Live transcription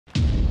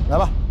来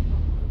吧。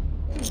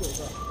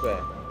对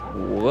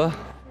5个。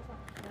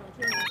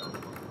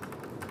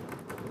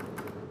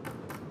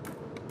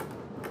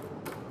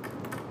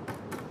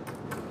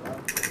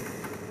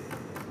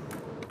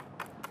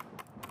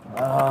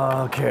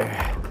OK，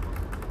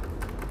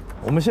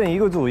 我们先一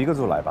个组一个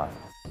组来吧。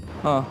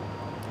嗯。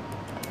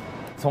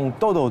从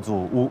豆豆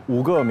组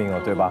五个名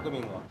额对吧？5个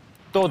名额。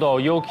豆豆、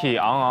Yuki、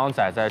昂、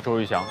仔仔、周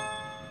玉祥。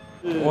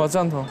我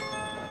赞同。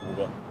5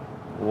个。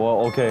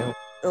我 OK。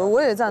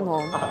我也赞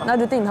同，那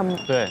就定他们。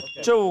对，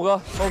这5个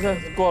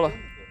OK 过了。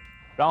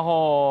然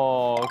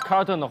后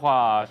Carton 的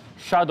话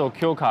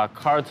 ，Shadow、Q 卡、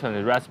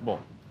Carton、Rasball。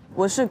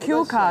我是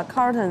Q 卡、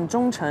Carton、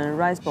忠诚、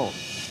Rasball。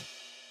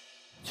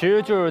其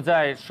实就是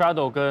在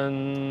Shadow 跟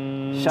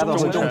Shadow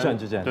和忠诚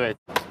之间。对，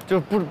就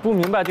不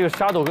明白这个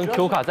Shadow 跟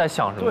Q 卡在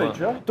想什么。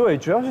对，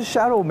主要是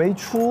Shadow 没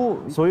出，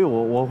所以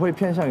我会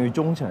偏向于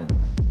忠诚。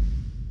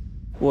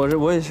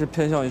我也是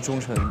偏向于忠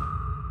诚。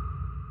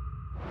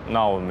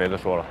那我没得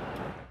说了。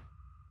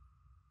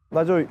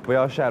那就不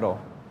要 Shadow。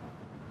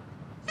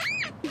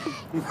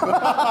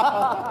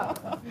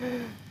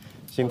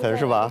心疼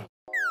是吧？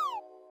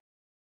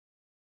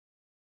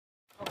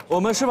我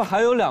们是不是还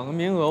有2个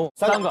名额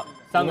？3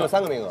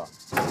个名额。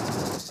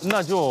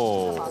那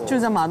就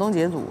在马东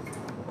杰组，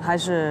还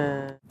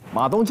是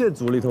马东杰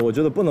组里头，我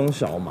觉得不能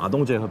少马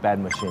东杰和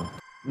Bad Machine。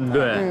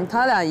对，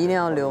他俩一定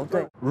要留。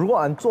对，如果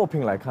按作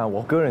品来看，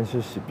我个人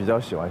是比较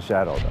喜欢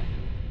Shadow 的。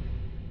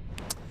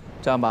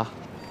这样吧，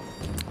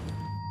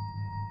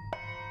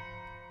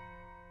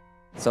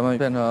咱们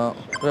变成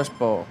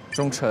Rasball、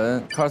忠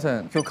诚、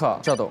Carton、Q 卡、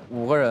Shadow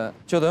 5个人，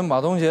就等于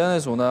马东杰那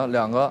组呢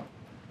2个，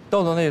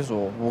豆豆那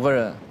组5个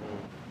人，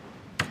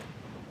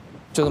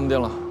就这么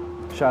定了。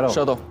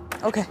Shadow。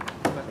OK。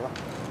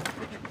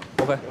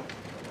OK。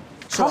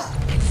好。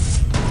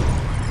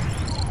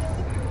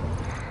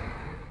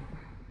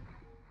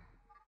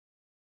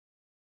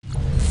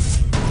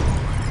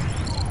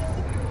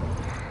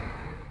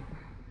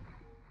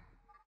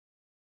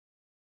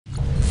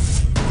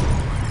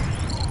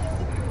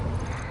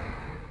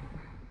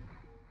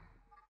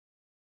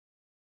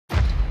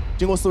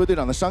经过4位队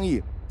长的商议，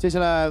接下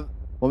来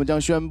我们将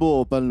宣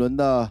布本轮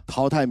的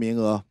淘汰名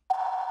额。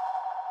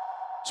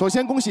首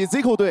先恭喜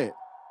Zico 队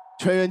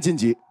全员晋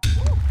级。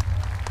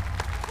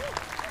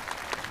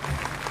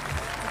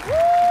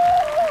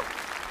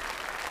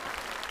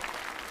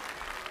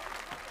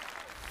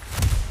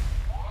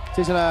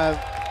接下来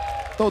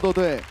豆豆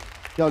队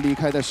要离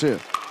开的是，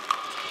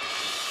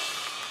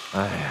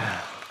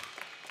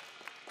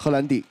荷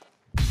兰弟、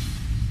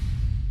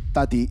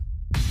大迪、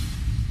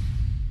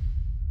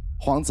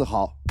黄子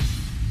豪、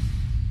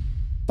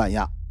板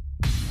亚。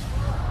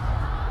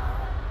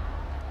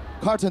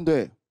Carton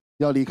队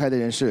要离开的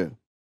人是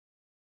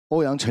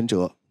欧阳陈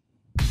哲、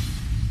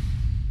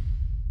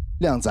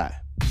靓仔、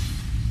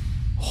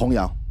弘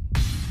扬。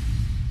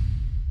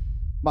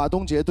马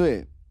东杰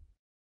队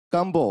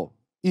Gumbo、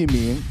一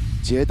鸣、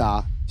捷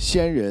达、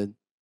仙人、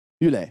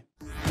玉磊。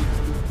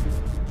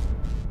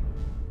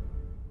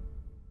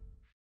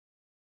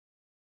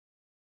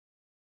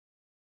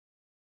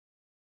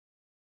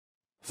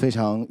非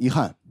常遗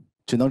憾，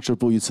只能止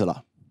步于此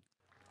了。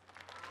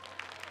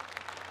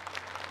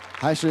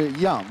还是一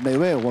样，每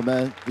位我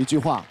们一句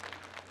话。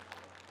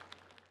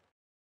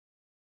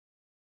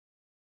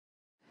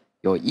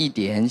有一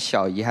点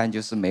小遗憾，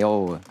就是没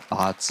有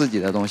把自己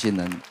的东西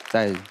能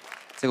在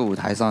这个舞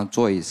台上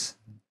做一次。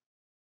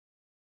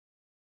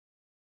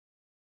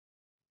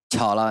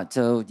巧了，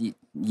这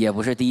也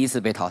不是第一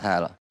次被淘汰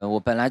了。我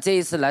本来这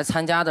一次来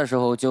参加的时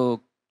候，就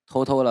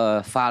偷偷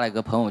的发了一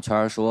个朋友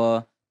圈，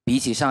说比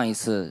起上一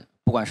次，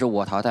不管是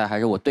我淘汰还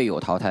是我队友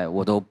淘汰，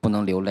我都不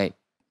能流泪。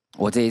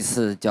我这一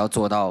次就要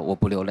做到我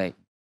不流泪。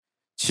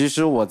其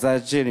实我在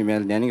这里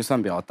面年龄算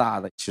比较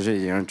大的，其实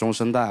已经是中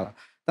生代了。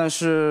但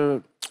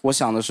是我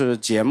想的是，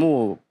节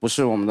目不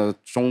是我们的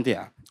终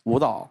点，舞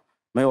蹈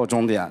没有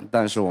终点，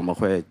但是我们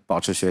会保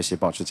持学习，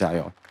保持加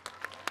油。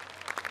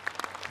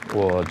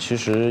我其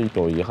实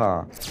有遗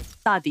憾，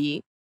大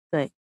迪，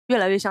对，越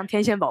来越像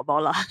天线宝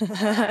宝了。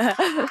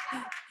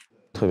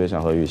特别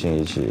想和雨欣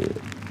一起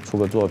出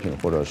个作品，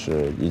或者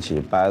是一起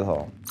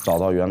battle， 找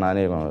到原来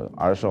那种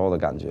儿时候的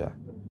感觉。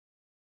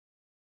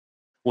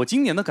我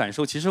今年的感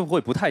受其实会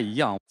不太一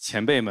样，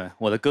前辈们，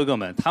我的哥哥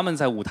们，他们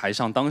在舞台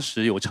上当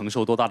时有承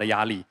受多大的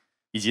压力，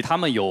以及他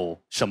们有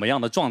什么样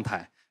的状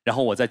态，然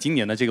后我在今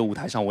年的这个舞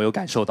台上，我有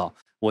感受到，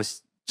我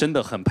真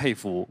的很佩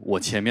服我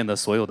前面的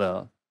所有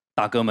的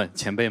大哥们、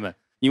前辈们，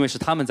因为是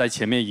他们在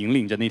前面引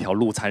领着那条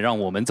路，才让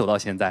我们走到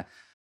现在。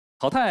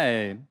淘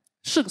汰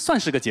算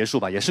是个结束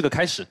吧，也是个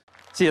开始。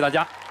谢谢大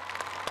家。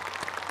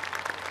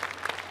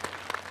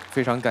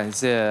非常感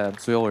谢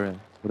所有人，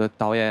我的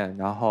导演，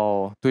然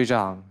后队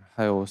长，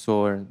还有所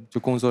有人，就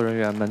工作人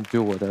员们对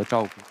我的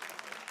照顾。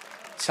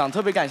想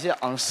特别感谢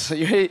昂师，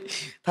因为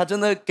他真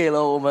的给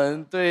了我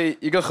们对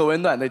一个很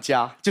温暖的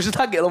家，就是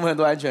他给了我们很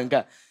多安全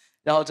感，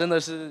然后真的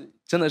是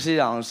谢谢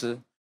昂师，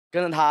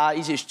跟着他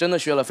一起真的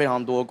学了非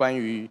常多关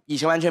于以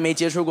前完全没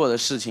接触过的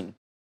事情。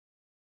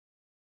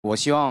我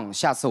希望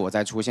下次我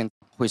再出现，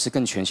会是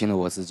更全新的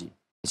我自己。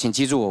请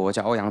记住我，我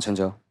叫欧阳成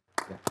哲。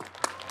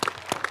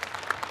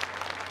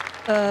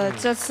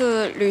这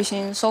次旅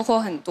行收获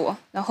很多，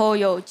然后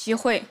有机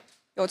会，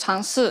有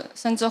尝试，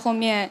甚至后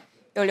面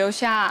有留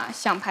下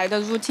想排的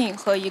routine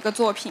和一个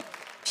作品。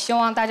希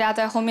望大家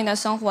在后面的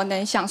生活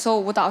能享受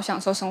舞蹈，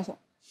享受生活。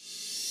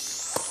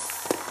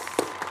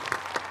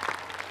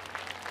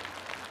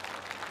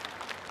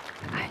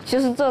其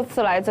实这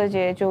次来这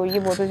届，就一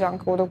博队长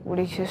给我的鼓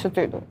励其实是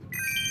最多的，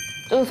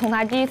就是从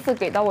他第一次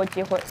给到我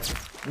机会，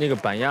那个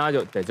板鸭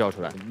就得叫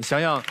出来。你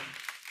想想，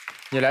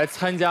你来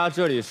参加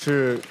这里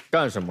是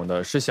干什么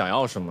的？是想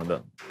要什么的？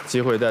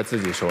机会在自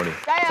己手里，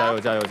加油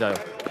加油加油！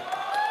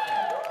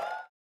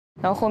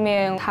然后后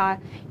面他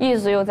一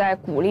直又在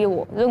鼓励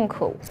我、认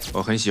可我。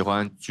我很喜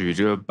欢举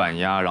这个板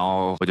鸭，然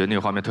后我觉得那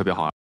个画面特别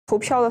好。投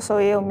票的时候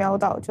也有瞄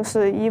到，就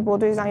是一博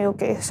队长有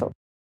给手。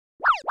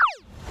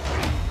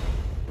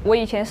我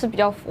以前是比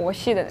较佛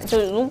系的人，就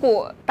是如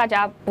果大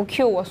家不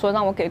cue 我说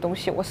让我给东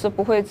西，我是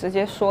不会直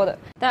接说的。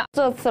但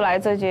这次来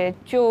这届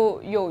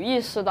就有意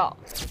识到，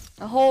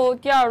然后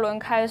第2轮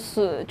开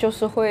始就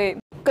是会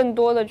更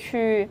多的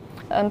去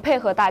配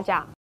合大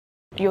家，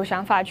有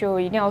想法就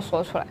一定要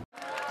说出来。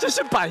这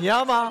是板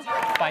鸭吗？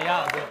板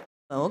鸭，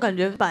对。我感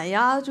觉板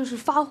鸭就是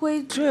发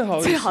挥最好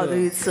的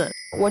一次。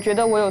我觉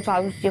得我有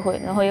抓住机会，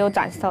然后也有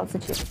展示到自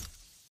己。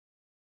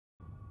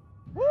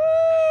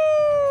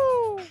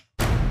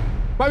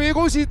关于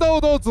恭喜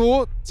豆豆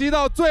组积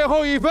到最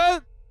后1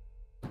分。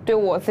对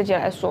我自己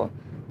来说，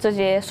这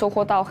节收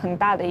获到很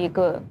大的一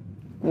个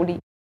鼓励，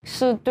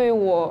是对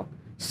我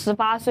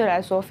18岁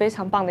来说非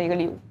常棒的一个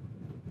礼物。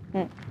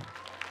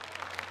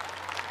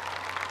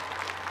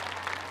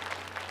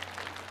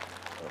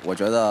我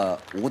觉得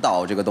舞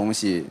蹈这个东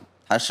西，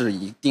它是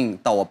一定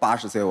到我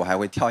80岁我还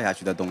会跳下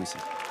去的东西。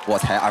我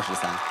才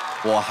23，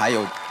我还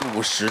有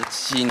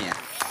57年。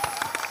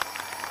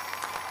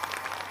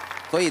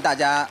所以大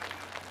家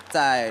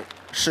在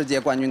世界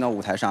冠军的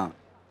舞台上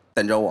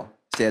等着我，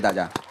谢谢大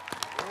家。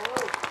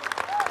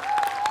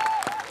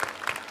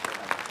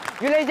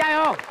于雷加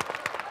油，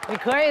你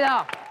可以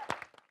的。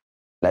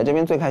来这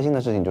边最开心的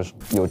事情就是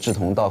有志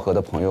同道合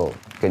的朋友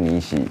跟你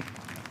一起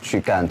去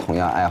干同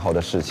样爱好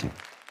的事情，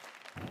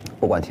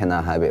不管天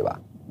南海北吧，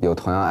有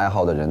同样爱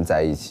好的人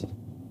在一起，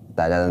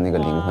大家的那个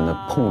灵魂的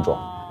碰撞，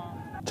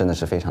真的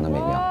是非常的美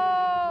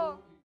妙。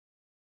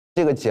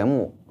这个节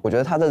目，我觉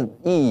得它的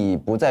意义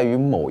不在于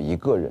某一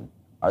个人，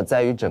而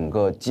在于整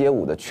个街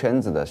舞的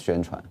圈子的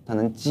宣传，它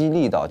能激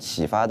励到、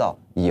启发到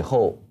以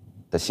后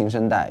的新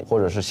生代，或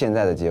者是现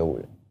在的街舞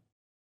人。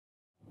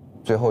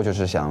最后就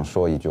是想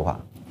说一句话，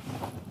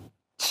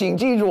请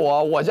记住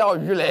我叫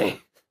于雷。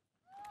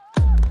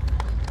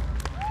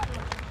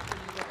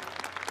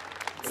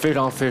非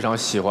常非常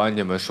喜欢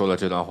你们说的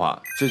这段话，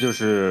这就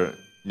是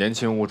年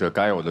轻舞者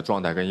该有的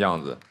状态跟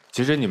样子。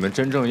其实你们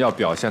真正要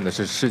表现的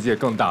是世界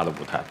更大的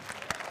舞台。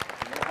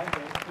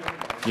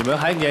你们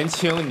还年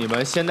轻，你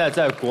们现在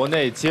在国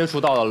内接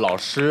触到的老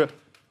师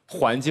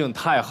环境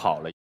太好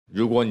了。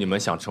如果你们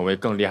想成为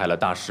更厉害的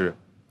大师，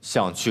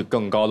想去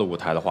更高的舞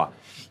台的话，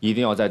一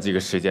定要在这个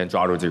时间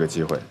抓住这个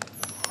机会。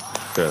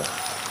对的，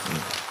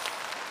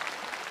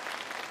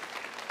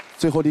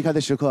最后离开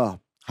的时刻，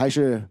还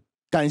是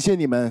感谢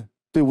你们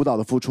对舞蹈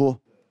的付出。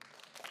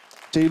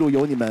这一路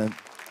有你们，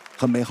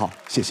很美好，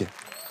谢谢。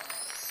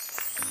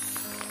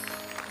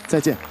再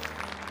见。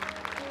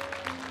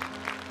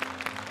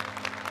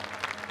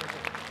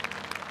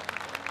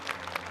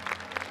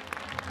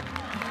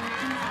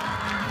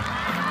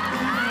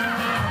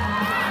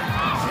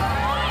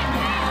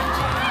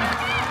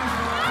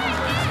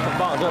很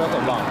棒，真的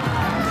很棒。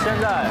现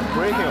在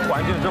breaking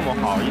环境这么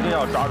好，一定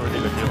要抓住这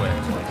个机会。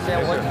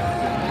没事，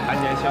还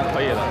年轻，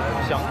可以的，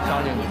相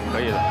信你，可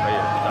以的，可以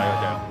的，加油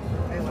加油！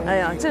哎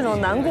呀，这种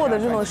难过的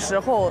这种时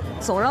候，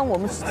总让我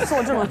们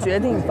做这种决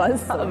定，烦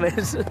死了。没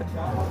事，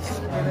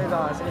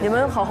你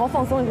们好好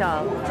放松一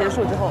下，结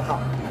束之后好，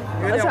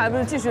而且还不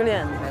是继续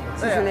练，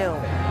继续练。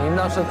您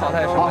当时淘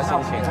汰什么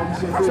心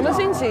情？什么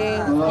心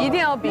情？一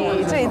定要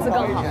比这一次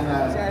更好，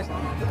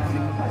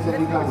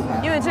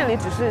因为这里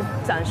只是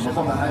暂时的。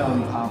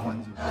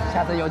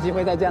下次有机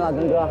会再见了，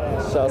根哥。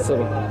下次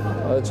吧，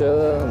我觉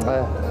得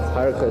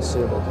还是可惜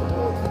的。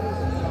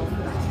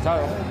加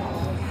油！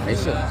没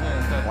事，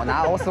我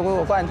拿欧斯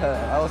库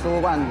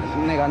冠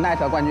那个奈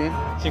特冠军。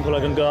辛苦了，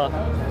根哥。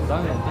当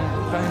然，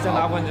再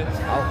拿冠军。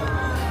好，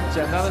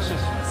简单的事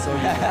情，所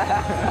以。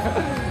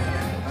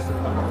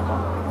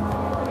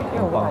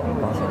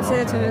谢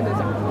谢陈队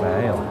长。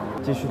没有，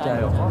继续加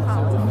油，很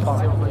棒，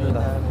真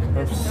的。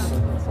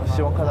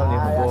希望看到你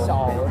很多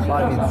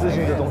发你自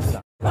信的东西。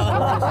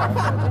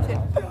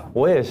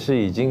我也是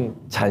已经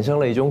产生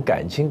了一种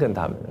感情跟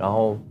他们，然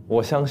后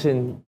我相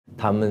信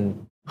他们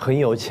很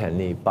有潜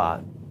力把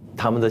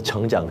他们的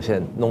成长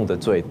线弄得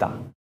最大，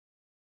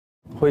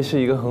会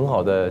是一个很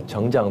好的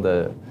成长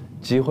的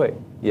机会，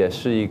也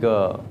是一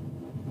个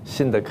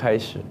新的开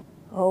始。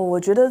我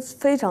觉得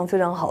非常非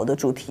常好的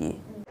主题。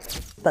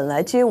本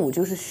来街舞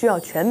就是需要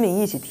全民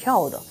一起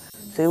跳的，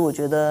所以我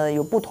觉得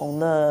有不同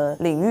的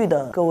领域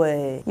的各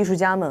位艺术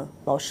家们、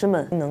老师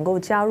们能够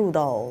加入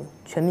到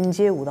全民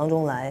街舞当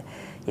中来，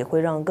也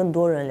会让更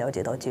多人了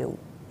解到街舞，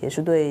也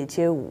是对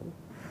街舞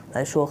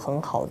来说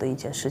很好的一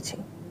件事情。